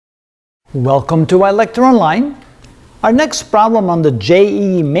Welcome to iLecture Online. Our next problem on the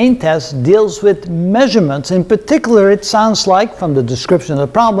JEE main test deals with measurements. In particular, it sounds like from the description of the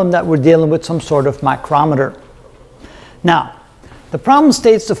problem that we're dealing with some sort of micrometer. Now, the problem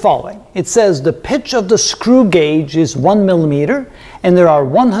states the following. It says the pitch of the screw gauge is 1 millimeter and there are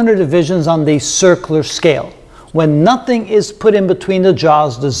 100 divisions on the circular scale. When nothing is put in between the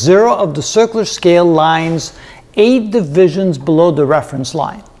jaws, the zero of the circular scale lies 8 divisions below the reference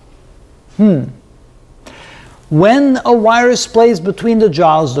line. When a wire is placed between the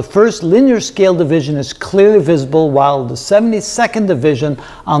jaws, the first linear scale division is clearly visible while the 72nd division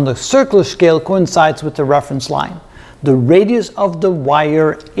on the circular scale coincides with the reference line. The radius of the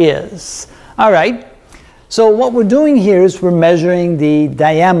wire is. Alright, so what we're doing here is we're measuring the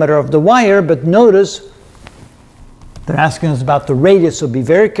diameter of the wire, but notice they're asking us about the radius, so be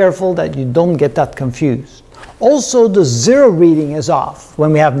very careful that you don't get that confused. Also, the zero reading is off.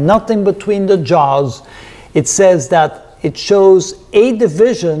 When we have nothing between the jaws, it says that it shows 8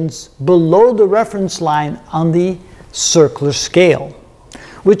 divisions below the reference line on the circular scale.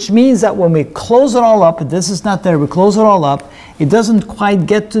 Which means that when we close it all up, and this is not there, we close it all up, it doesn't quite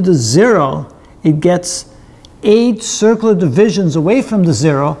get to the zero. It gets 8 circular divisions away from the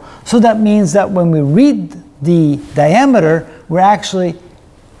zero. So that means that when we read the diameter, we're actually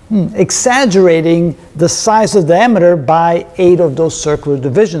exaggerating the size of the diameter by 8 of those circular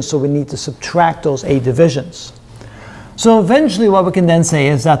divisions, so we need to subtract those 8 divisions. So eventually what we can then say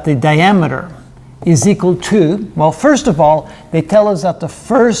is that the diameter is equal to, well, first of all, they tell us that the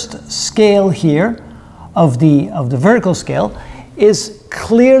first scale here of the vertical scale is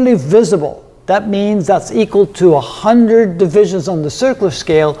clearly visible. That means that's equal to 100 divisions on the circular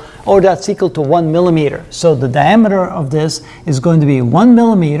scale, or that's equal to 1 millimeter. So the diameter of this is going to be 1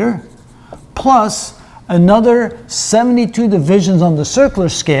 millimeter plus another 72 divisions on the circular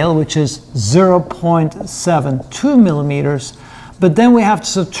scale, which is 0.72 millimeters. But then we have to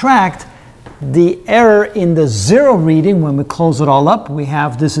subtract the error in the zero reading. When we close it all up, we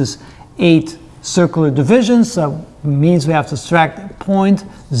have, this is 8 circular divisions, so it means we have to subtract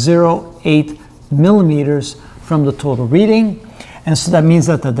 0.08 millimeters from the total reading. And so that means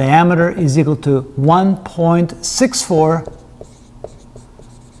that the diameter is equal to 1.64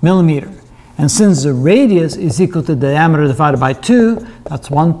 millimeter. And since the radius is equal to the diameter divided by 2, that's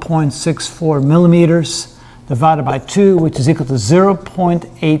 1.64 millimeters divided by 2, which is equal to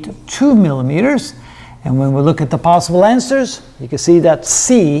 0.82 millimeters. And when we look at the possible answers, you can see that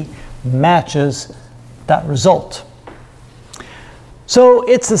C matches that result. So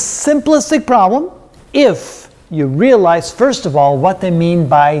it's a simplistic problem if you realize, first of all, what they mean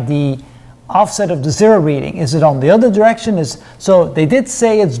by the offset of the zero reading. Is it on the other direction? So they did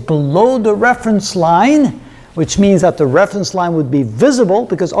say it's below the reference line, which means that the reference line would be visible,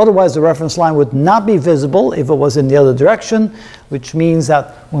 because otherwise the reference line would not be visible if it was in the other direction, which means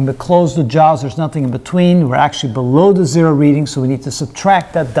that when we close the jaws, there's nothing in between. We're actually below the zero reading, so we need to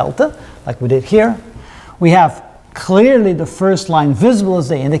subtract that delta, like we did here. We have clearly the first line visible as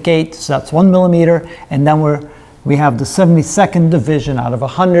they indicate, so that's 1 millimeter, and then we have the 72nd division out of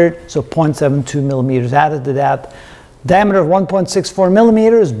 100, so 0.72 millimeters added to that. Diameter of 1.64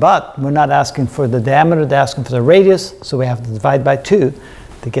 millimeters, but we're not asking for the diameter, they're asking for the radius, so we have to divide by 2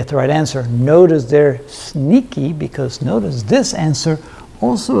 to get the right answer. Notice they're sneaky, because notice this answer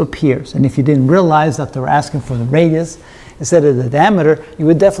also appears. And if you didn't realize that they were asking for the radius instead of the diameter, you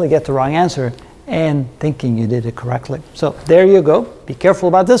would definitely get the wrong answer and thinking you did it correctly. So there you go. Be careful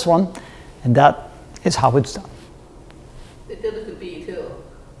about this one. And that is how it's done. It did it to B too.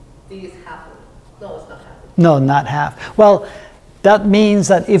 These half. No, it's not half. No, not half. Well, that means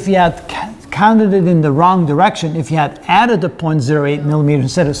that if you had counted it in the wrong direction, if you had added the 0.08 millimeters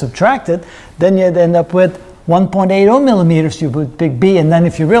instead of subtracted, then you'd end up with 1.80 millimeters, you put big B, and then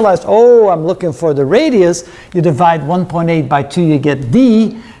if you realize, oh, I'm looking for the radius, you divide 1.8 by 2, you get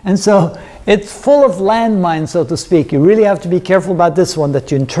D, and so it's full of landmines, so to speak. You really have to be careful about this one, that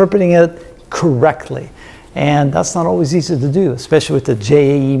you're interpreting it correctly. And that's not always easy to do, especially with the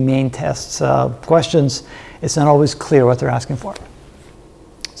JEE main tests questions. It's not always clear what they're asking for.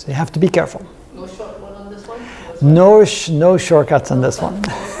 So you have to be careful. No short one on this one? No shortcuts on this one.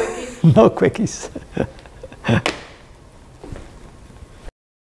 No quickies? No quickies.